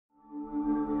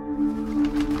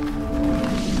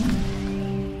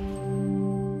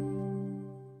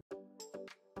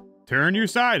Turn your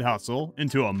side hustle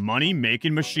into a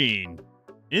money-making machine.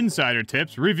 Insider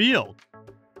tips revealed.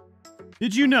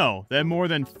 Did you know that more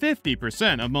than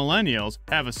 50% of millennials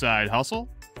have a side hustle?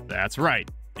 That's right.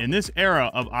 In this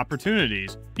era of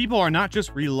opportunities, people are not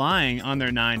just relying on their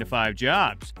 9-to-5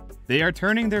 jobs. They are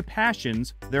turning their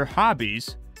passions, their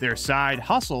hobbies, their side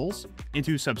hustles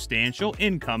into substantial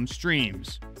income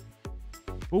streams.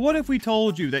 But what if we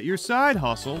told you that your side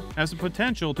hustle has the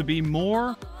potential to be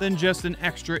more than just an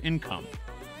extra income?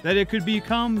 That it could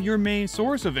become your main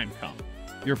source of income,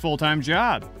 your full-time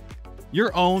job,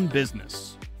 your own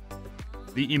business.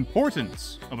 The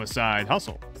importance of a side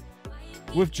hustle.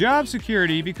 With job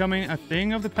security becoming a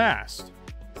thing of the past,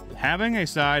 having a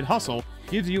side hustle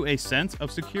gives you a sense of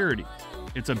security.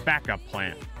 It's a backup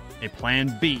plan, a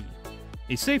plan B,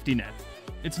 a safety net.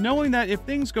 It's knowing that if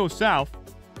things go south,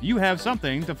 you have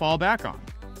something to fall back on.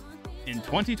 In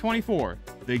 2024,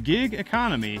 the gig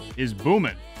economy is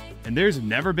booming, and there's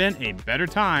never been a better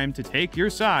time to take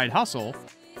your side hustle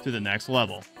to the next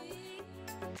level.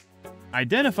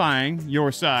 Identifying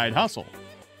your side hustle.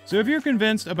 So if you're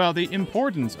convinced about the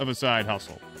importance of a side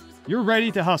hustle, you're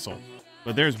ready to hustle,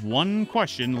 but there's one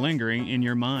question lingering in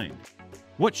your mind.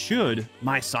 What should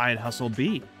my side hustle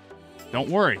be? Don't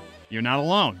worry, you're not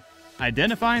alone.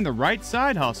 Identifying the right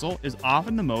side hustle is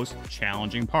often the most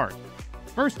challenging part.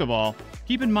 First of all,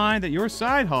 keep in mind that your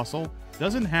side hustle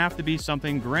doesn't have to be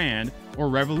something grand or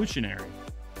revolutionary.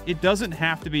 It doesn't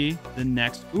have to be the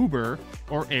next Uber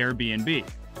or Airbnb.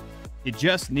 It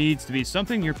just needs to be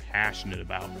something you're passionate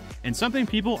about and something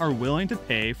people are willing to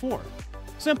pay for.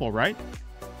 Simple, right?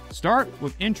 Start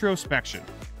with introspection.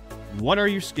 What are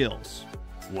your skills?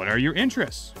 What are your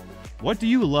interests? What do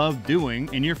you love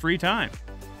doing in your free time?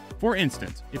 For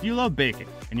instance, if you love baking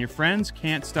and your friends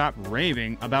can't stop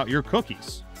raving about your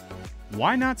cookies,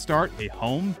 why not start a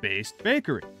home-based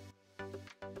bakery?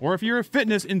 Or if you're a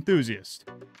fitness enthusiast,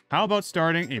 how about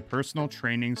starting a personal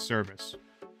training service?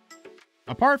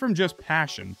 Apart from just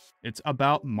passion, it's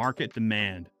about market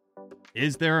demand.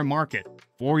 Is there a market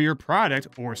for your product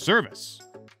or service?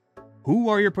 Who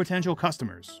are your potential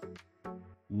customers?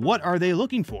 What are they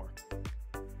looking for?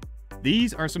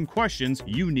 These are some questions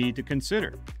you need to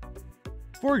consider.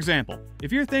 For example,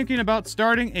 if you're thinking about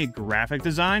starting a graphic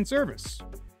design service,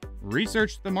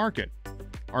 research the market.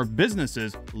 Are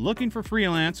businesses looking for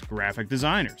freelance graphic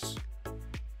designers?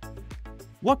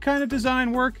 What kind of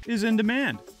design work is in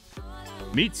demand?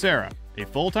 Meet Sarah, a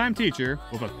full-time teacher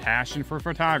with a passion for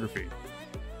photography.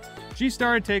 She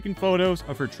started taking photos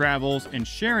of her travels and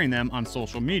sharing them on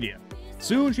social media.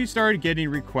 Soon she started getting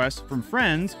requests from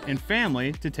friends and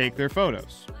family to take their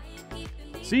photos.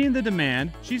 Seeing the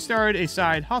demand, she started a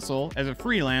side hustle as a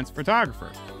freelance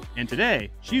photographer, and today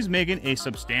she's making a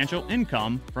substantial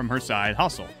income from her side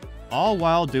hustle, all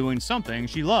while doing something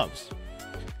she loves.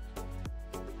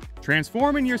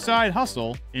 Transforming your side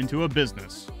hustle into a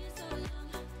business.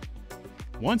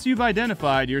 Once you've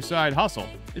identified your side hustle,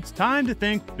 it's time to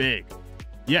think big.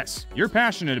 Yes, you're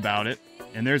passionate about it,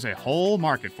 and there's a whole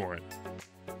market for it.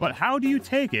 But how do you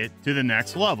take it to the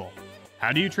next level?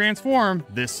 How do you transform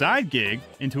this side gig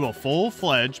into a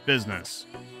full-fledged business?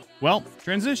 Well,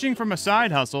 transitioning from a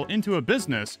side hustle into a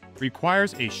business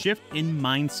requires a shift in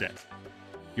mindset.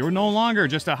 You're no longer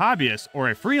just a hobbyist or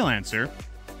a freelancer.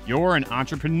 You're an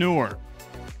entrepreneur.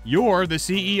 You're the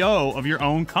CEO of your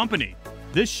own company.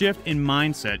 This shift in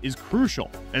mindset is crucial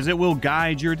as it will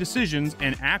guide your decisions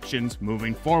and actions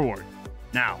moving forward.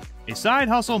 Now, a side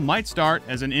hustle might start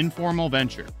as an informal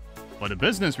venture, but a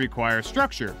business requires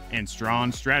structure and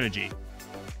strong strategy.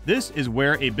 This is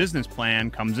where a business plan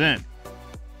comes in.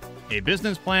 A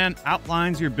business plan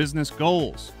outlines your business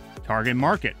goals, target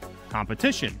market,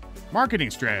 competition,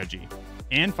 marketing strategy,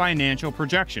 and financial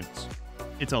projections.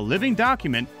 It's a living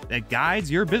document that guides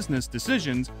your business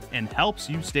decisions and helps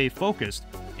you stay focused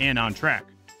and on track.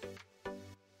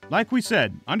 Like we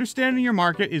said, understanding your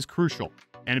market is crucial,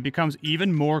 and it becomes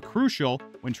even more crucial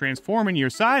when transforming your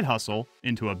side hustle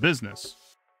into a business.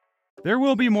 There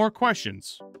will be more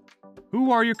questions.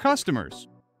 Who are your customers?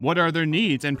 What are their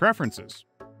needs and preferences?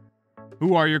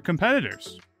 Who are your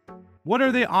competitors? What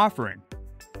are they offering?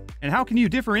 And how can you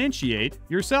differentiate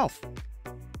yourself?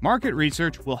 Market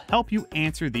research will help you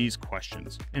answer these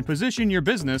questions and position your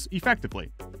business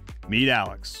effectively. Meet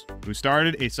Alex, who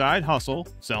started a side hustle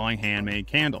selling handmade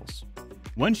candles.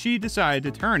 When she decided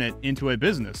to turn it into a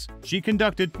business, she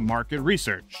conducted market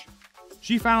research.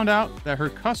 She found out that her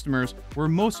customers were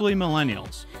mostly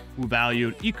millennials who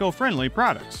valued eco-friendly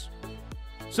products.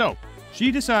 So,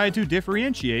 she decided to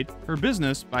differentiate her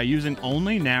business by using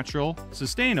only natural,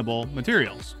 sustainable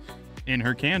materials in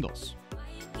her candles.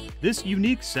 This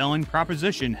unique selling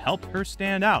proposition helped her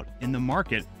stand out in the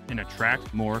market and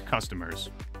attract more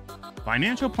customers.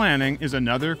 Financial planning is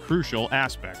another crucial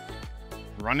aspect.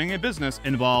 Running a business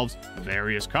involves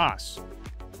various costs: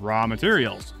 raw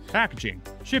materials, packaging,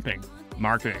 shipping,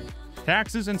 marketing,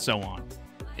 taxes, and so on.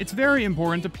 It's very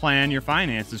important to plan your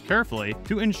finances carefully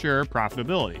to ensure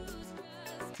profitability.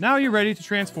 Now you're ready to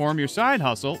transform your side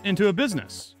hustle into a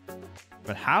business.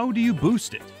 But how do you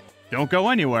boost it? Don't go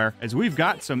anywhere, as we've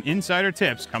got some insider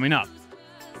tips coming up.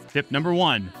 Tip number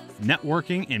 1,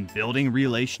 networking and building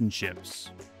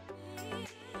relationships.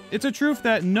 It's a truth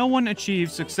that no one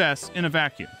achieves success in a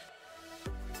vacuum.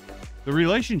 The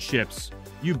relationships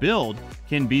you build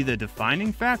can be the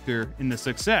defining factor in the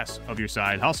success of your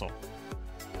side hustle.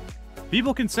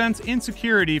 People can sense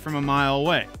insecurity from a mile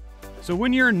away, so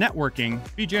when you're networking,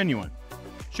 be genuine.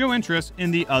 Show interest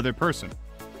in the other person.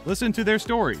 Listen to their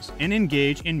stories and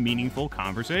engage in meaningful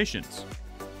conversations.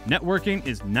 Networking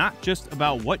is not just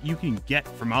about what you can get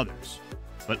from others,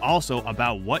 but also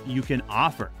about what you can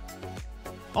offer.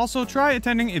 Also, try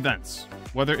attending events,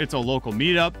 whether it's a local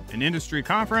meetup, an industry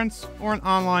conference, or an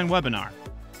online webinar.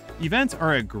 Events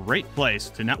are a great place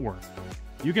to network.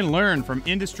 You can learn from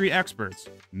industry experts,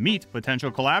 meet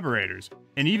potential collaborators,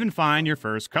 and even find your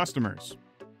first customers.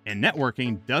 And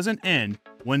networking doesn't end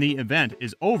when the event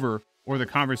is over or the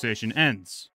conversation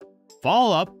ends.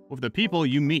 Follow up with the people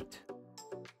you meet.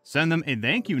 Send them a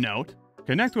thank you note,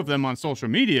 connect with them on social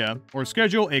media, or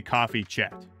schedule a coffee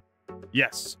chat.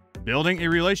 Yes, building a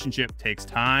relationship takes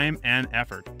time and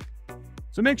effort,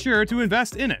 so make sure to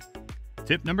invest in it.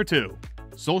 Tip number 2,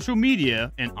 social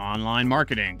media and online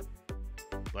marketing.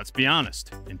 Let's be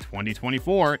honest, in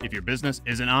 2024, if your business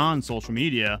isn't on social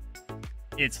media,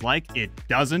 it's like it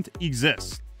doesn't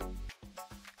exist.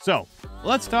 So,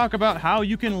 let's talk about how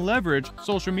you can leverage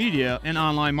social media and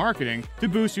online marketing to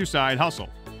boost your side hustle.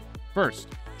 First,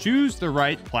 choose the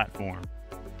right platform.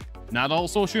 Not all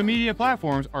social media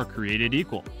platforms are created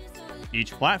equal.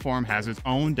 Each platform has its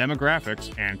own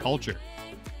demographics and culture.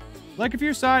 Like if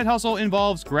your side hustle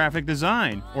involves graphic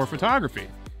design or photography,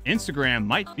 Instagram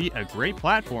might be a great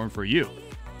platform for you.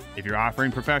 If you're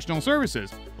offering professional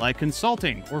services like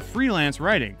consulting or freelance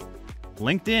writing,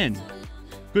 LinkedIn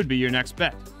could be your next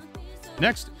bet.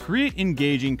 Next, create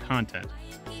engaging content.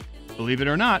 Believe it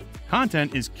or not,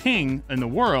 content is king in the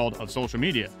world of social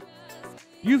media.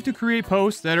 You have to create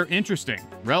posts that are interesting,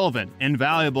 relevant, and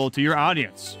valuable to your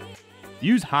audience.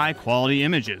 Use high-quality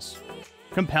images,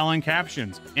 compelling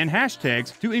captions, and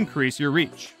hashtags to increase your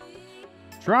reach.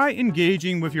 Try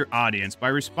engaging with your audience by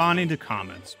responding to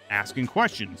comments, asking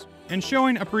questions, and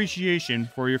showing appreciation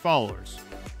for your followers.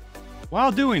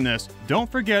 While doing this,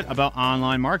 don't forget about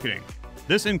online marketing.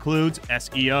 This includes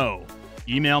SEO,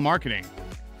 email marketing,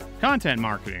 content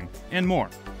marketing, and more.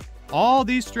 All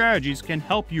these strategies can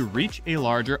help you reach a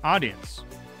larger audience,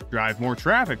 drive more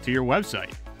traffic to your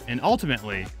website, and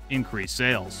ultimately increase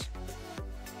sales.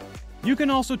 You can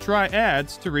also try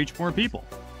ads to reach more people.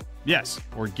 Yes,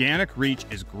 organic reach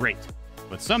is great,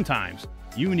 but sometimes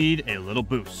you need a little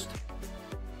boost.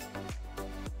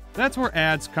 That's where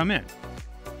ads come in.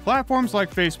 Platforms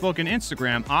like Facebook and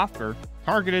Instagram offer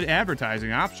targeted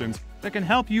advertising options that can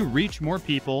help you reach more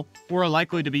people who are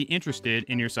likely to be interested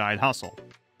in your side hustle.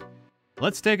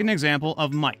 Let's take an example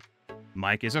of Mike.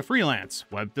 Mike is a freelance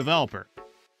web developer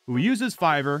who uses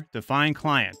Fiverr to find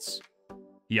clients.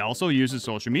 He also uses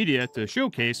social media to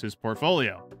showcase his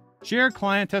portfolio, share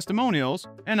client testimonials,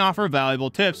 and offer valuable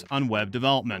tips on web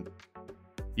development.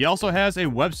 He also has a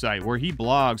website where he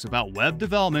blogs about web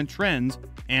development trends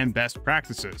and best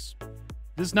practices.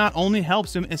 This not only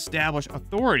helps him establish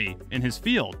authority in his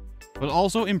field, but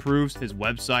also improves his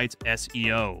website's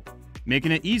SEO,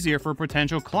 making it easier for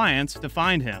potential clients to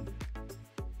find him.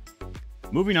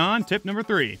 Moving on, tip number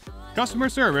 3, customer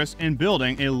service and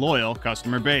building a loyal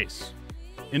customer base.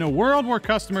 In a world where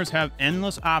customers have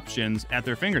endless options at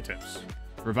their fingertips,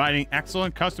 providing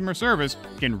excellent customer service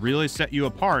can really set you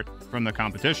apart from the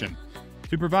competition.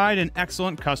 To provide an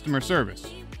excellent customer service,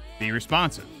 be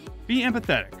responsive, be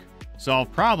empathetic,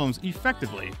 solve problems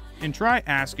effectively, and try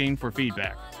asking for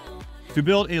feedback. To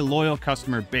build a loyal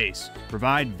customer base,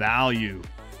 provide value,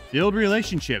 build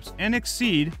relationships, and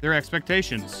exceed their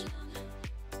expectations.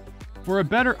 For a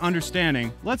better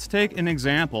understanding, let's take an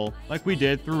example like we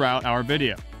did throughout our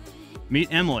video.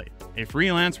 Meet Emily, a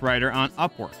freelance writer on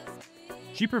Upwork.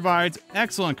 She provides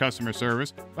excellent customer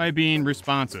service by being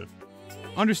responsive,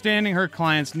 understanding her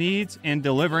clients' needs, and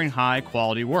delivering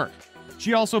high-quality work.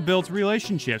 She also builds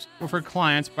relationships with her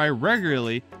clients by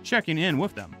regularly checking in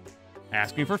with them,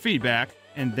 asking for feedback,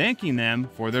 and thanking them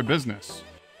for their business.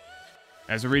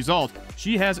 As a result,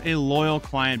 she has a loyal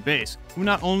client base who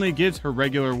not only gives her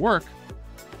regular work,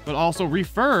 but also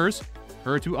refers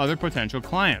her to other potential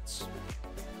clients.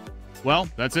 Well,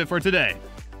 that's it for today.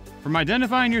 From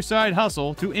identifying your side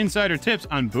hustle to insider tips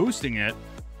on boosting it.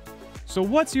 So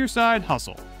what's your side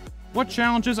hustle? What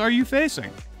challenges are you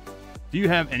facing? Do you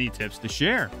have any tips to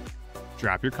share?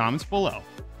 Drop your comments below.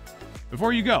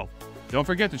 Before you go, don't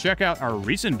forget to check out our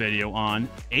recent video on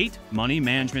 8 money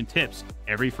management tips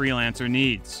every freelancer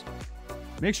needs.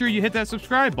 Make sure you hit that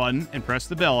subscribe button and press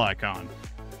the bell icon.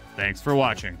 Thanks for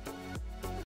watching.